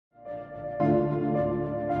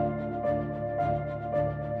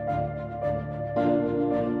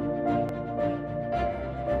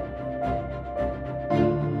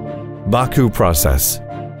Baku process.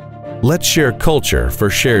 Let's share culture for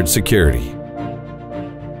shared security.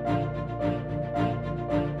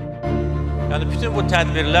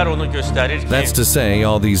 That's to say,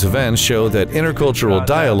 all these events show that intercultural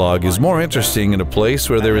dialogue is more interesting in a place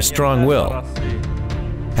where there is strong will.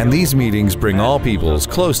 And these meetings bring all peoples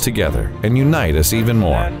close together and unite us even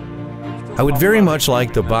more. I would very much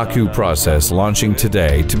like the Baku process launching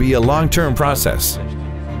today to be a long-term process.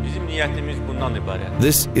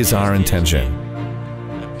 This is our intention.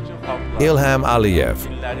 Ilham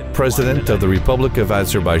Aliyev, President of the Republic of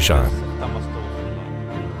Azerbaijan.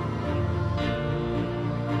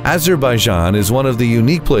 Azerbaijan is one of the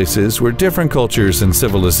unique places where different cultures and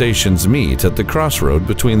civilizations meet at the crossroad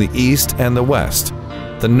between the East and the West,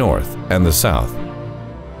 the North and the South.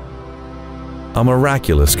 A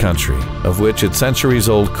miraculous country of which its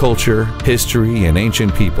centuries-old culture, history, and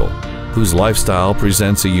ancient people, whose lifestyle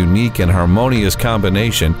presents a unique and harmonious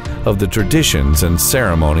combination of the traditions and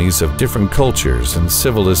ceremonies of different cultures and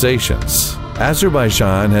civilizations.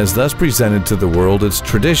 Azerbaijan has thus presented to the world its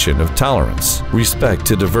tradition of tolerance, respect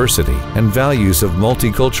to diversity, and values of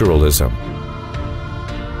multiculturalism.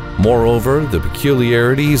 Moreover, the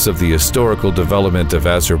peculiarities of the historical development of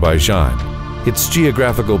Azerbaijan, its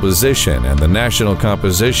geographical position, and the national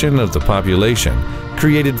composition of the population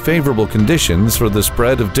created favorable conditions for the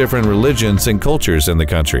spread of different religions and cultures in the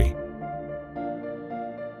country.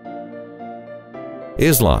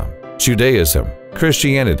 Islam, Judaism,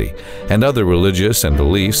 Christianity, and other religious and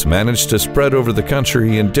beliefs managed to spread over the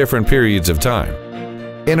country in different periods of time,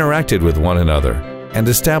 interacted with one another, and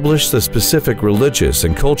established the specific religious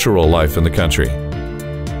and cultural life in the country.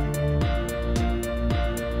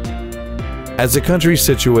 As a country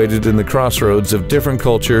situated in the crossroads of different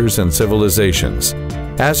cultures and civilizations,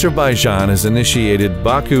 Azerbaijan has initiated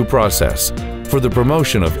Baku process for the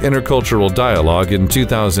promotion of intercultural dialogue in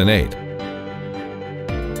 2008.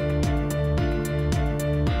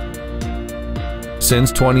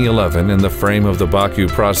 Since 2011, in the frame of the Baku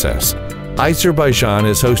process, Azerbaijan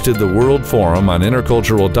has hosted the World Forum on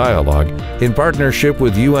Intercultural Dialogue in partnership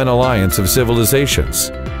with UN Alliance of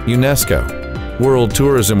Civilizations, UNESCO, World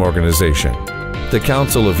Tourism Organization, the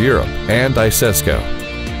Council of Europe, and ISESCO.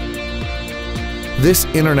 This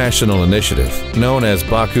international initiative, known as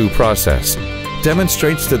Baku Process,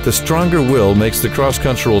 demonstrates that the stronger will makes the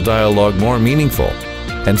cross-cultural dialogue more meaningful,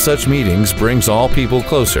 and such meetings brings all people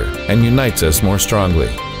closer and unites us more strongly.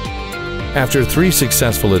 After 3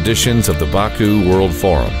 successful editions of the Baku World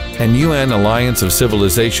Forum and UN Alliance of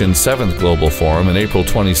Civilizations 7th Global Forum in April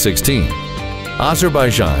 2016,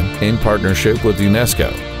 Azerbaijan, in partnership with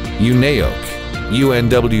UNESCO, UNAOC,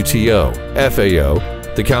 UNWTO,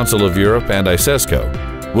 FAO, the Council of Europe, and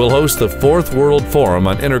ISESCO, will host the 4th World Forum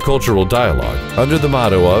on Intercultural Dialogue under the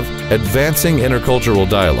motto of Advancing Intercultural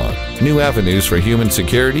Dialogue, New Avenues for Human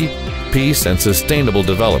Security, Peace, and Sustainable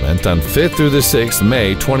Development on 5th through the 6th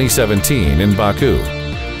May 2017 in Baku.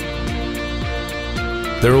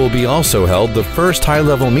 There will be also held the first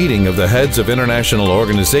high-level meeting of the heads of international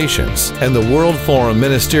organizations and the World Forum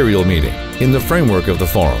Ministerial Meeting in the framework of the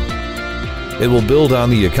forum. It will build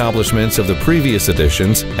on the accomplishments of the previous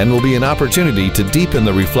editions and will be an opportunity to deepen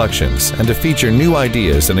the reflections and to feature new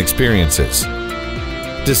ideas and experiences.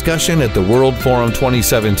 Discussion at the World Forum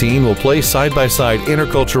 2017 will place side-by-side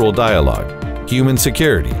intercultural dialogue, human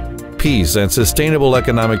security, peace, and sustainable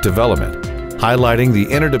economic development, highlighting the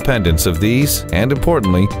interdependence of these and,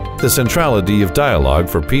 importantly, the centrality of dialogue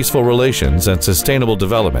for peaceful relations and sustainable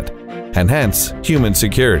development, and hence human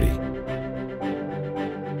security.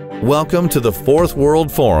 Welcome to the 4th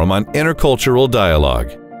World Forum on Intercultural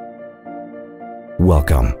Dialogue.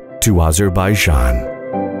 Welcome to Azerbaijan.